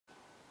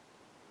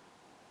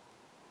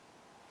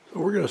So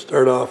we're going to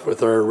start off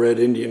with our Red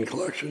Indian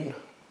collection.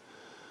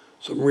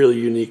 Some really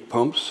unique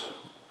pumps,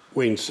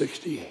 Wayne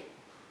 60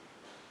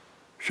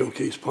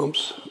 showcase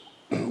pumps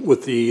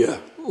with the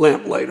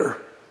lamp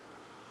lighter,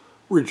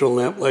 original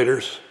lamp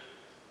lighters.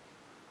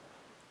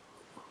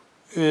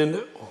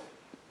 And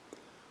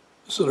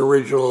it's an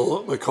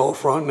original McCall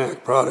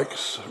Frontenac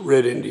Products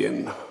Red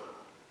Indian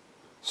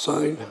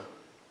sign.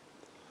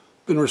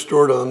 Been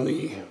restored on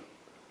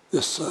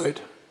this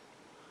side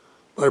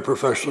by a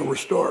professional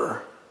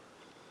restorer.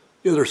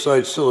 The other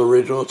side's still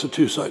original. It's a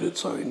two-sided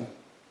sign.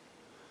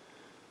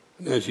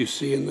 And as you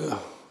see in the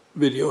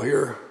video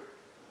here,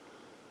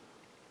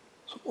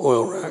 some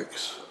oil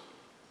racks,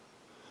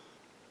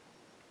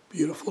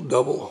 beautiful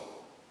double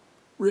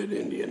Red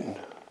Indian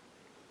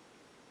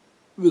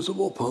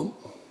visible pump,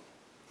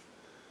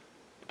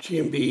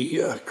 G&B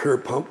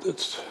curb pump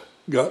that's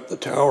got the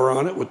tower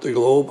on it with the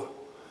globe.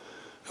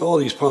 All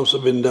these pumps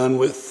have been done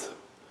with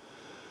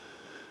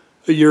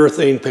a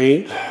urethane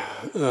paint,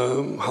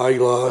 high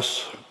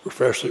gloss,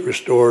 professionally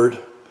restored,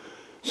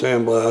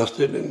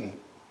 sandblasted and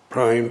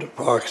primed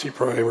epoxy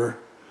primer,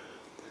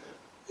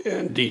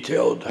 and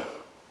detailed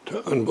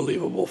to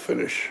unbelievable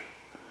finish.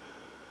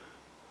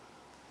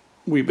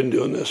 We've been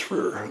doing this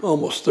for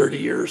almost 30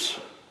 years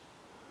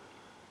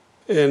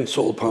and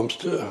sold pumps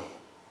to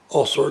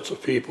all sorts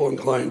of people and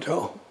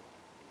clientele.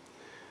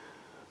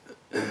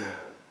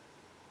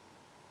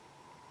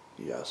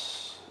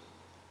 Yes.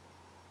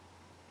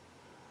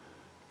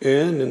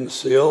 And in the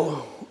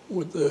sale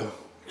with the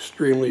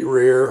extremely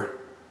rare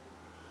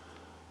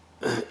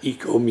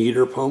eco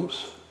meter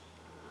pumps,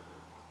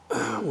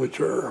 which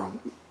are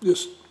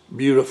just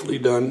beautifully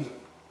done.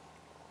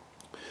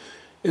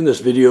 In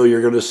this video,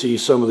 you're going to see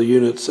some of the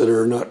units that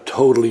are not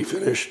totally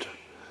finished.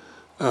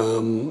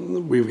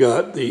 We've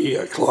got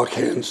the clock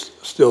hands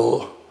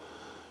still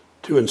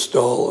to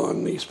install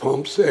on these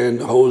pumps and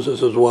the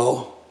hoses as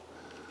well.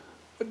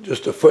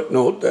 Just a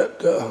footnote that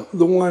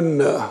the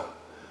one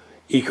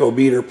eco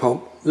meter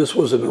pump, this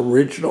was an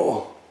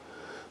original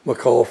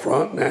McCall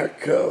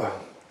Frontenac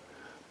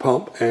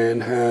pump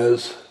and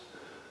has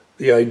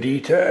the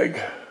ID tag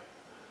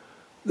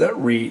that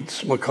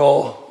reads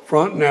McCall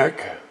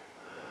Frontenac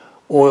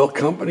Oil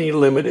Company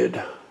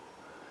Limited,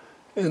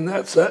 and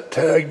that's that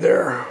tag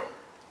there.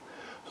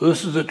 So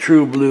this is a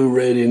true blue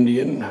Red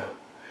Indian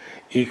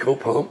eco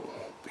pump,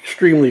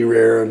 extremely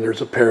rare, and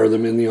there's a pair of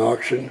them in the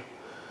auction,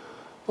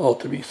 all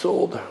to be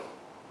sold,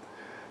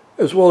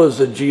 as well as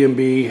the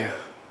G&B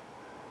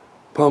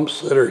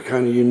pumps that are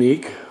kind of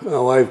unique.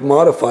 Now, I've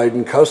modified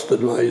and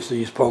customized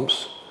these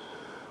pumps.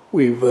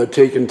 We've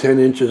taken 10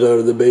 inches out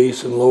of the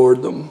base and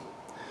lowered them.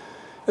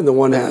 And the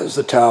one has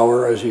the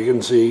tower, as you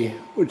can see,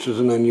 which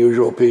is an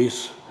unusual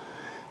piece,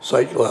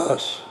 sight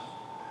glass,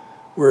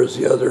 whereas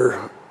the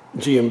other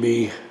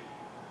G&B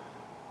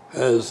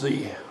has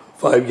the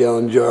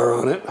 5-gallon jar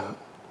on it.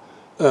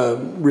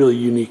 Really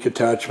unique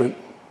attachment,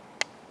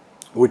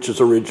 which is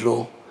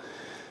original.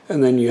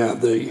 And then you have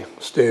the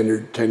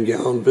standard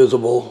 10-gallon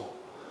visible,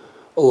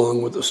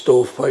 along with the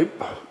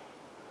stovepipe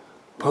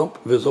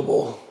pump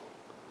visible.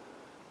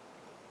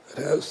 It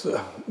has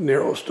the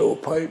narrow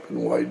stovepipe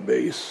and wide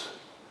base.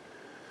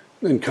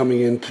 Then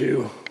coming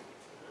into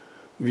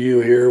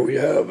view here, we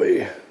have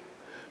a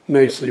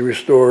nicely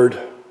restored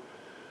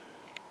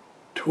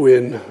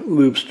twin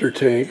loopster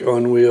tank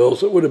on wheels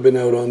that would have been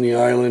out on the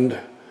island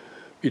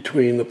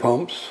between the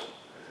pumps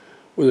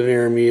with an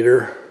air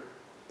meter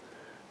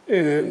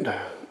and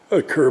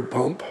a curb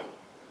pump.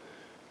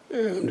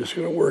 And I'm just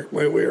going to work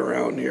my way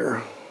around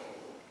here.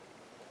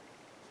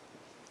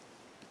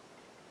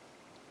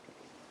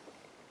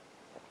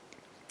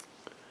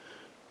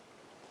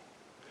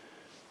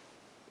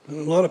 And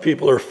a lot of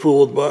people are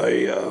fooled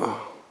by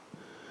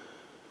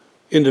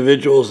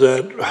individuals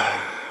that,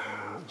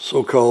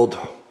 so-called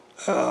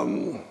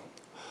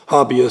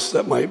hobbyists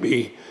that might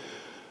be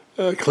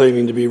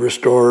claiming to be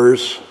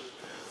restorers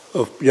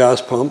of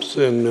gas pumps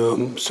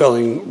and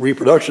selling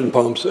reproduction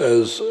pumps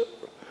as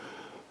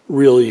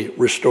really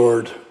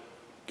restored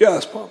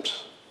gas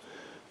pumps.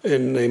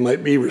 And they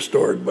might be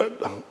restored,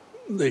 but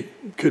they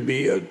could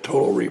be a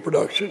total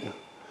reproduction.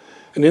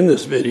 And in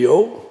this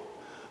video,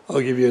 I'll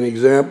give you an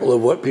example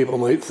of what people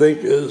might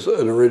think is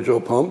an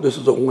original pump. This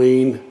is a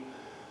Wayne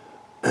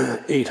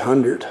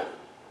 800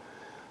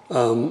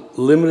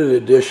 limited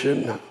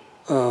edition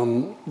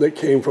that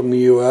came from the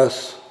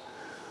US.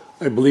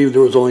 I believe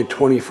there was only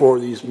 24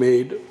 of these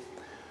made,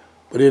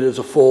 but it is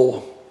a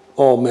full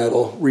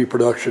all-metal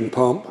reproduction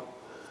pump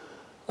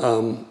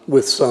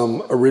with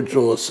some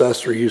original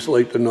accessories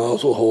like the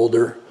nozzle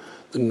holder,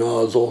 the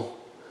nozzle,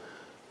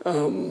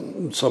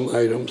 some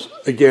items.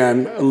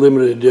 Again, a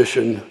limited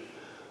edition,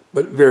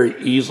 but very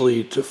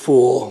easily to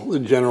fool the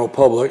general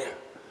public.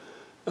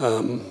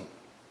 I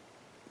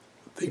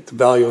think the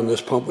value on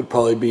this pump would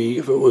probably be,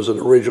 if it was an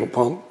original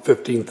pump,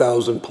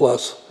 $15,000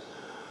 plus,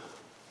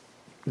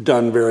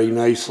 done very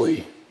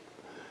nicely.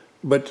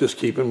 But just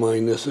keep in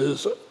mind, this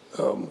is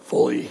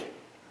fully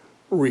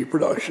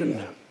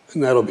reproduction,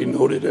 and that'll be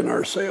noted in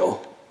our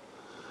sale.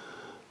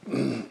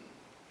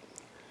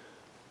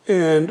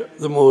 And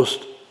the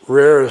most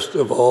rarest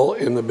of all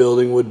in the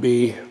building would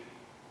be,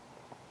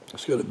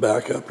 let's go to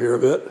back up here a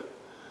bit,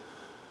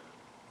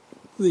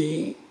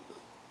 the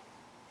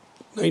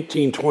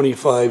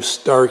 1925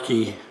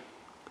 Starkey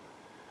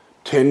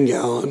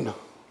 10-gallon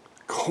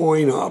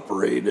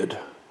coin-operated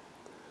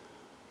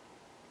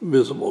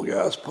visible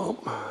gas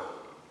pump.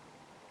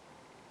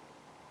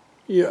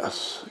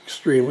 Yes,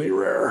 extremely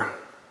rare.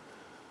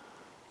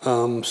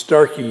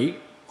 Starkey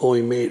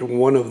only made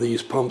one of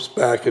these pumps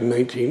back in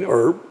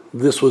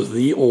this was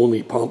the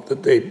only pump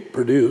that they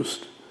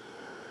produced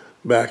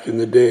back in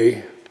the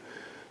day.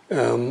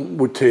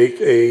 Would take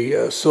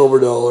a silver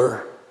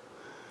dollar.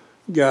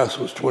 Gas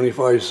was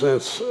 25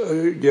 cents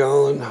a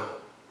gallon.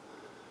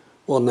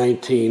 Well,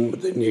 19,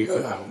 but then you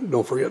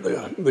don't forget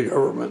the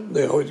government.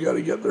 They always got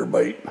to get their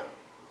bite.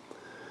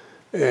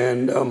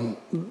 And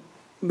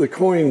the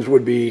coins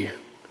would be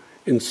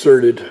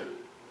inserted,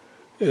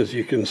 as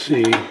you can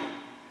see.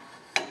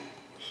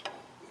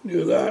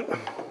 Do that.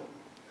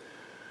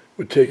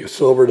 Would take a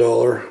silver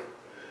dollar,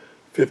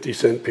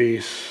 50-cent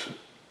piece,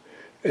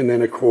 and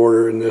then a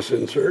quarter in this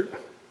insert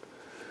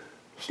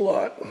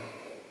slot.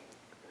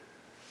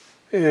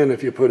 And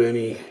if you put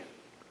any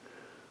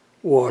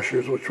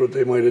washers, which what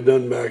they might have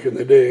done back in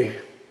the day.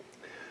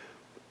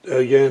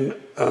 Again,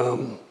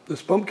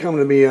 this pump coming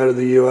to me out of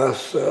the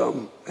U.S.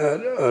 Out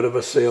of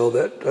a sale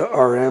that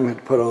RM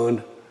had put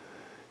on,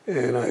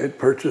 and I had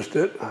purchased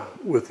it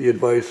with the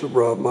advice of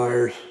Rob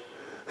Myers.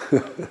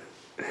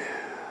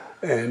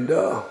 And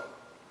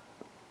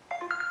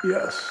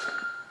yes,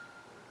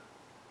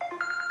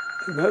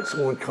 and that's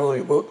someone calling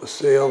about the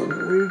sale, and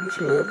we're just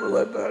going to have to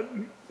let that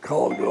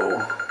call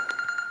go.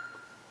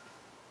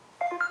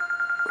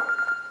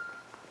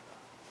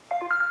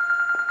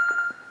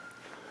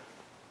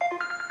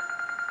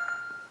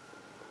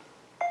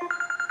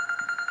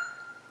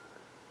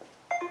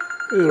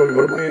 It'll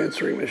go to my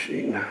answering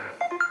machine.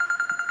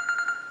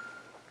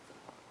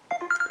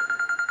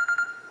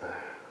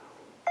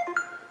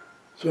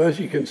 So as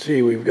you can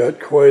see, we've got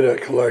quite a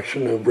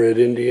collection of Red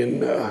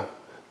Indian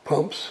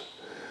pumps,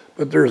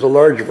 but there's a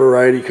large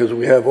variety because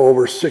we have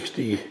over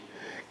 60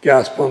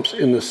 gas pumps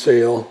in the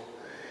sale.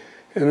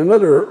 And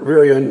another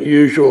very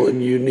unusual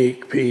and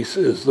unique piece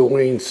is the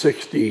Wayne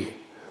 60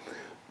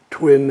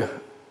 twin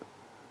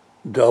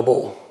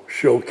double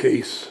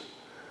showcase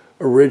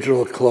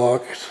original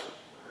clocks.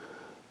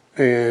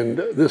 And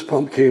this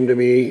pump came to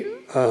me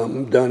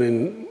done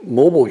in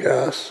mobile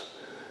gas.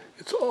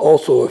 It's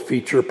also a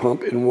feature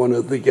pump in one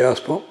of the gas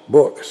pump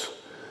books.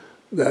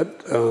 That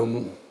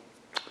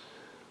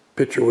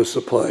picture was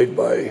supplied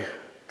by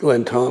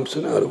Glenn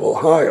Thompson out of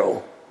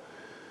Ohio.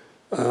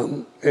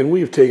 And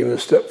we've taken it a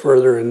step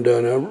further and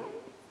done a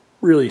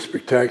really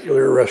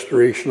spectacular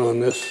restoration on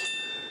this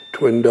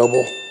twin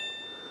double.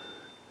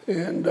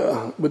 And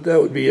but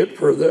that would be it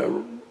for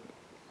the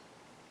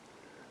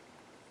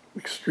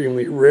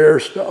extremely rare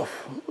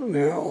stuff.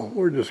 Now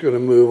we're just going to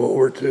move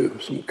over to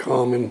some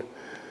common,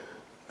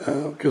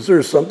 because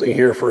there's something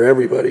here for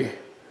everybody.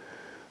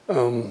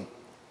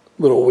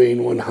 Little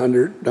Wayne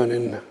 100 done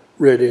in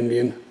Red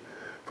Indian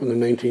from the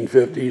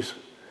 1950s.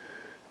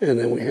 And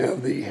then we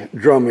have the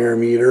drum air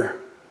meter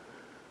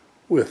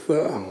with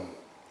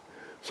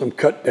some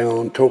cut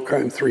down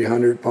Tokheim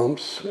 300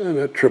 pumps and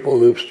a triple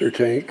loopster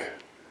tank.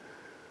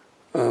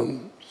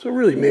 So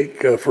really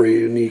make for a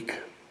unique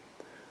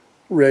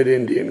Red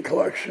Indian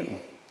collection.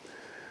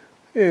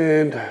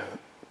 And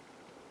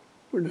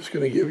we're just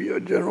going to give you a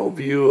general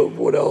view of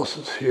what else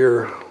is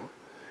here.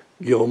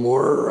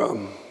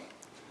 Gilmore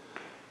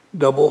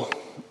double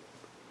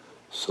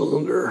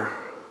cylinder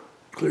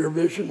clear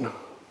vision.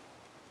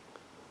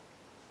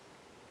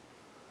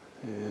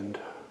 And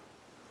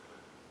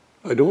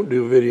I don't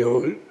do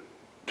video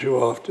too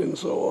often,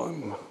 so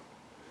I'm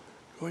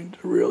going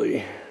to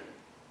really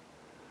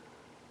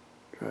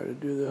try to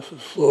do this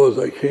as slow as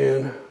I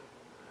can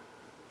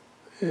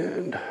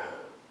and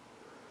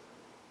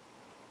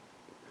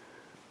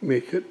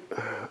make it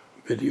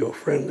video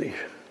friendly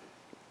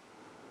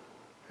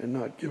and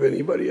not give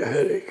anybody a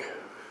headache.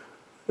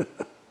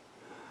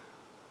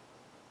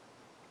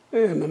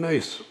 And a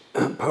nice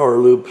power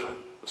loop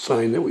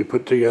sign that we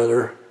put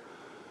together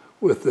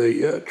with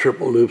the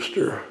triple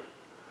loopster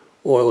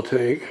oil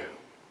tank.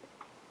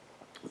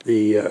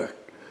 The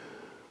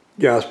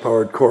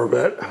gas-powered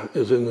Corvette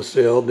is in the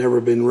sale,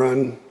 never been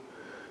run,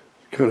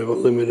 kind of a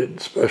limited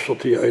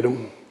specialty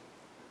item.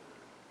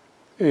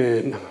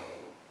 And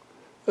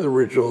an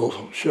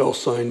original shell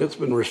sign that's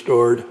been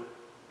restored,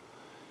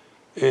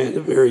 and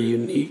a very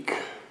unique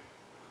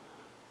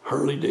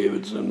Harley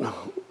Davidson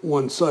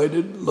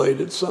one-sided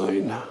lighted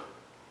sign.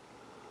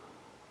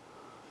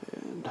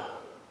 And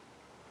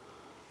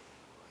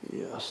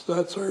yes,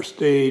 that's our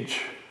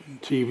stage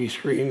and TV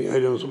screen the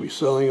items we'll be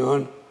selling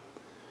on.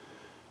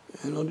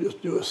 And I'll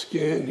just do a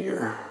scan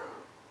here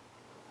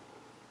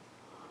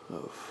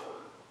of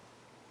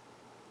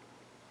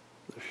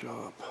the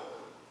shop.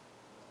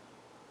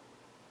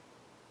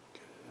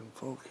 Get it in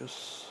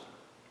focus.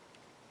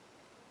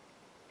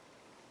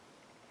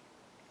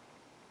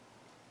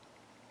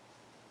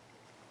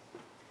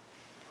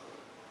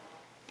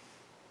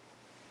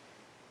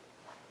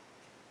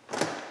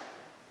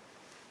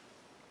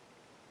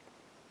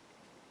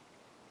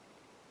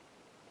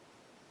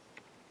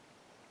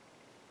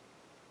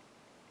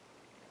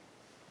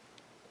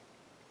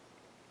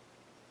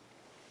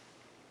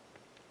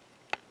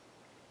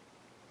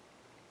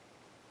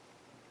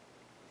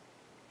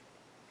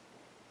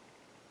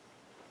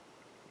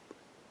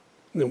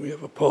 And then we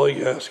have a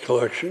polygas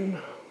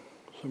collection,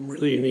 some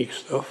really unique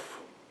stuff.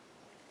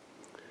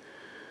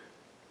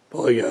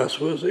 Polygas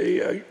was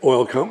a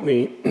oil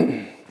company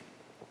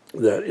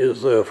that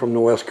is from the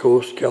West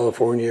Coast,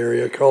 California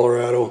area,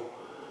 Colorado.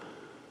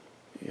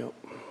 Yep.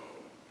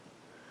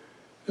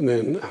 And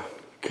then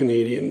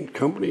Canadian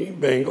company,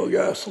 Bengal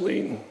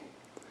Gasoline.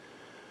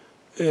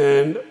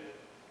 And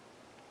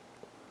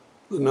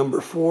the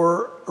number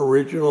 4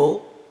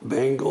 original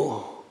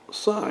Bengal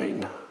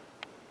sign.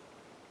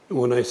 And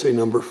when I say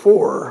number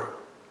 4, I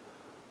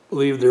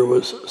believe there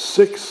was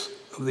 6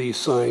 of these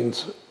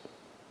signs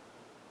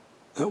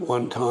at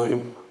one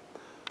time.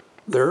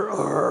 There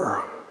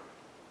are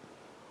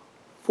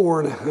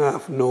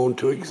 4.5 known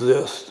to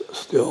exist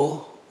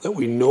still that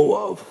we know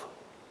of.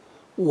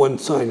 One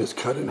sign is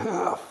cut in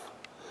half.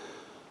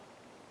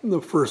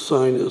 The first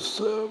sign is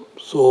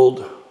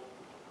sold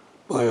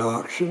by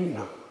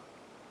auction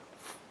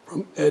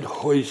from Ed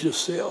Hoy's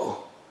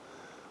sale.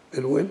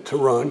 It went to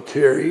Ron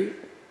Carey.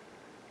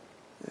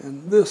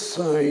 And this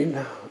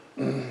sign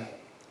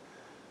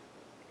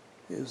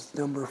is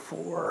number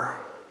 4.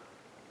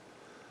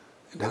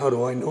 And how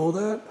do I know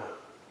that?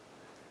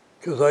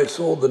 Because I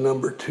sold the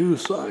number 2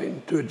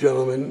 sign to a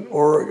gentleman in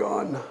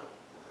Oregon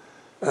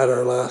at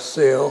our last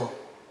sale.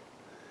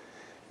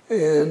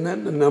 And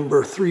then the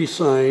number 3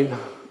 sign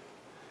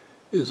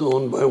is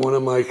owned by one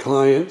of my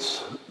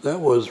clients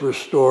that was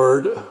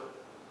restored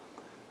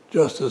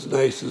just as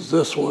nice as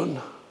this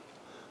one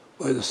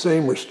by the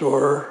same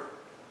restorer.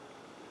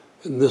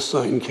 And this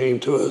sign came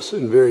to us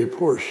in very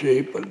poor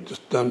shape, but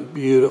just done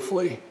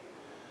beautifully.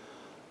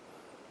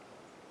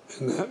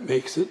 And that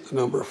makes it the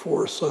number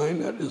 4 sign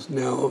that is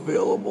now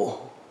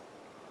available.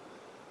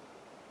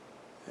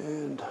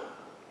 And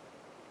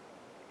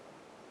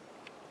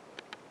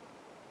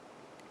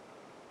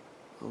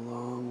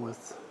along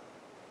with,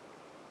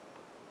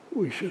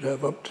 we should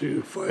have up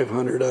to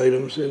 500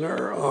 items in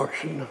our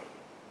auction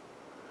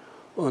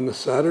on the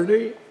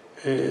Saturday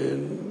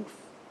and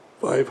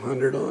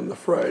 500 on the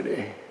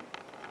Friday.